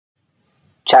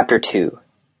Chapter 2.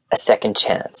 A Second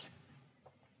Chance.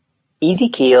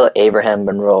 Ezekiel Abraham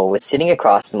Monroe was sitting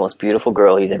across the most beautiful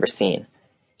girl he's ever seen.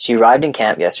 She arrived in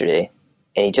camp yesterday,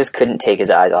 and he just couldn't take his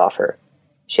eyes off her.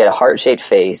 She had a heart-shaped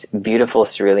face, beautiful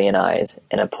cerulean eyes,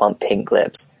 and a plump pink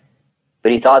lips.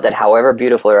 But he thought that however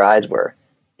beautiful her eyes were,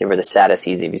 they were the saddest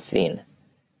he's ever seen.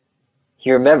 He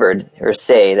remembered her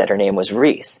say that her name was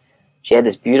Reese. She had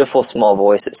this beautiful small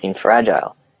voice that seemed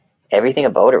fragile. Everything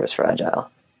about her was fragile.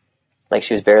 Like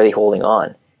she was barely holding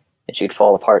on, and she'd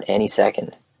fall apart any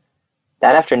second.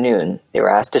 That afternoon, they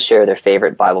were asked to share their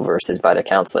favorite Bible verses by their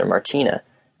counselor, Martina,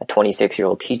 a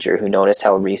 26-year-old teacher who noticed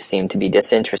how Reese seemed to be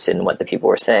disinterested in what the people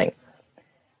were saying.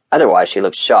 Otherwise, she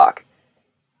looked shocked,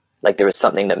 like there was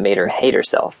something that made her hate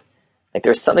herself, like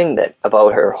there was something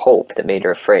about her hope that made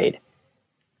her afraid.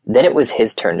 Then it was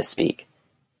his turn to speak.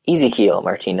 "Ezekiel,"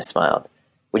 Martina smiled,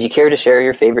 "would you care to share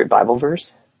your favorite Bible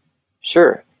verse?"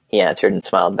 "Sure," he answered and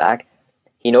smiled back.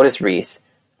 He noticed Reese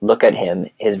look at him.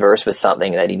 His verse was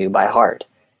something that he knew by heart,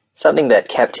 something that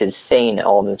kept his sane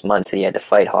all those months that he had to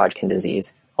fight Hodgkin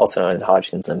disease, also known as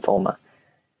Hodgkin's lymphoma.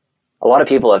 A lot of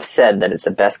people have said that it's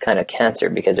the best kind of cancer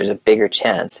because there's a bigger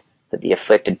chance that the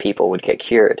afflicted people would get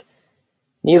cured.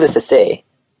 Needless to say,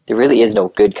 there really is no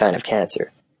good kind of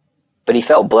cancer. But he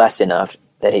felt blessed enough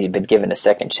that he'd been given a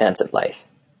second chance at life.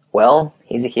 "Well,"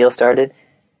 Ezekiel started,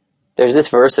 "there's this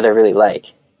verse that I really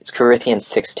like. It's Corinthians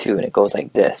 6:2, and it goes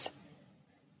like this.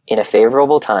 In a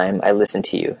favorable time I listened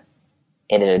to you,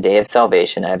 and in a day of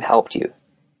salvation I have helped you.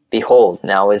 Behold,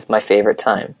 now is my favorite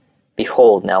time.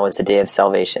 Behold, now is the day of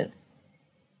salvation."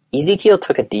 Ezekiel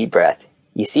took a deep breath.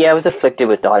 "You see, I was afflicted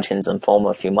with Hodgkin's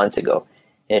lymphoma a few months ago,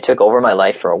 and it took over my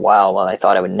life for a while I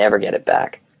thought I would never get it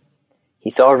back." He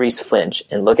saw Reese flinch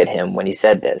and look at him when he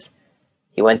said this.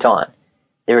 He went on,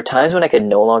 "There were times when I could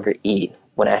no longer eat,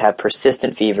 when I'd have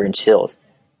persistent fever and chills,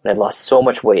 when I'd lost so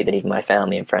much weight that even my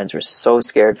family and friends were so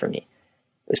scared for me.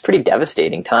 It was a pretty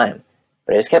devastating time,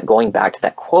 but I just kept going back to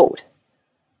that quote."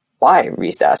 "Why?"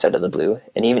 Reese asked out of the blue,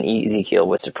 and even Ezekiel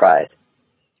was surprised.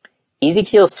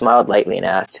 Ezekiel smiled lightly and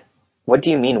asked, "What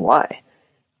do you mean, why?"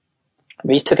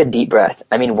 Reese took a deep breath.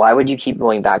 "I mean, why would you keep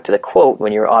going back to the quote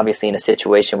when you're obviously in a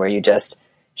situation where you just..."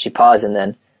 She paused, and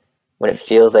then, "when it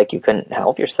feels like you couldn't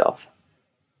help yourself?"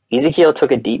 Ezekiel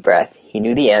took a deep breath. He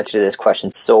knew the answer to this question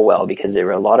so well because there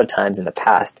were a lot of times in the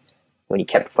past when he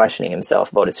kept questioning himself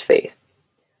about his faith.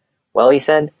 "Well," he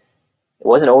said, "it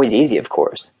wasn't always easy, of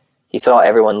course." He saw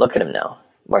everyone look at him now.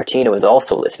 Martina was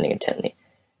also listening intently.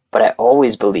 "But I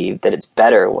always believed that it's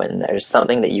better when there's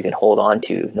something that you can hold on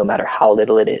to, no matter how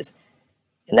little it is.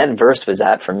 And that verse was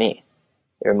that for me.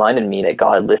 It reminded me that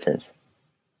God listens,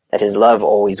 that his love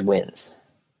always wins."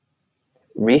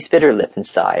 Reese bit her lip and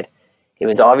sighed. It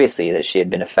was obviously that she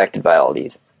had been affected by all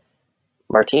these.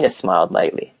 Martina smiled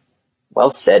lightly.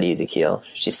 "Well said, Ezekiel,"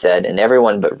 she said, and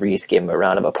everyone but Reese gave him a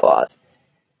round of applause.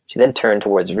 She then turned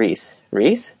towards Reese.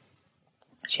 "Reese?"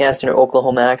 she asked in her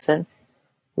Oklahoma accent.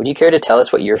 "Would you care to tell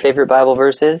us what your favorite Bible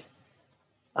verse is?"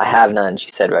 "I have none," she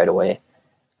said right away.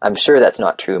 "I'm sure that's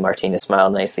not true," Martina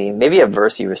smiled nicely. "Maybe a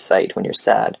verse you recite when you're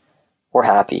sad, or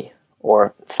happy,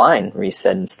 or..." "Fine," Reese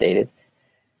said and stated.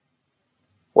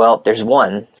 "Well, there's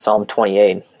one, Psalm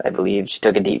 28, I believe." She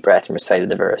took a deep breath and recited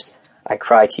the verse. "I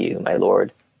cry to you, my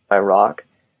Lord, my rock.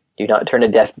 Do not turn a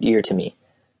deaf ear to me.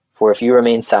 For if you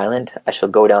remain silent, I shall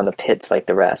go down the pits like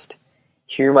the rest.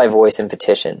 Hear my voice in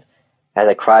petition, as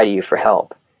I cry to you for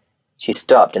help." She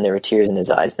stopped, and there were tears in his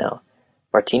eyes now.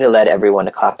 Martina led everyone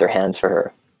to clap their hands for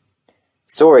her.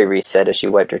 "Sorry," Reese said as she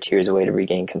wiped her tears away to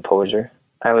regain composure.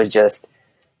 "I was just..."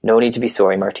 "No need to be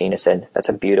sorry," Martina said. "That's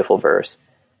a beautiful verse.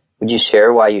 Would you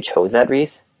share why you chose that,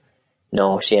 Reese?"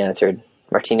 "No," she answered.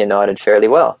 Martina nodded. "Fairly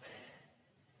well,"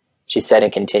 she said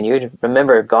and continued,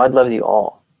 "Remember, God loves you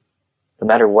all. No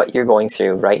matter what you're going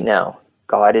through right now,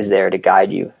 God is there to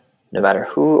guide you, no matter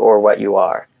who or what you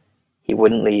are. He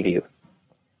wouldn't leave you."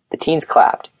 The teens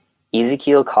clapped.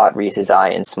 Ezekiel caught Reese's eye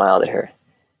and smiled at her.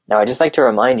 "Now I'd just like to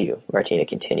remind you," Martina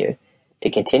continued,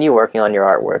 "to continue working on your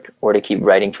artwork or to keep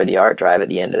writing for the art drive at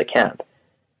the end of the camp.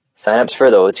 Sign-ups for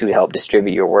those who help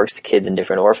distribute your works to kids in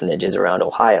different orphanages around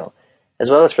Ohio, as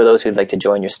well as for those who'd like to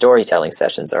join your storytelling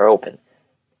sessions, are open."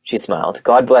 She smiled.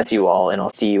 "God bless you all, and I'll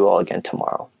see you all again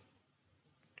tomorrow."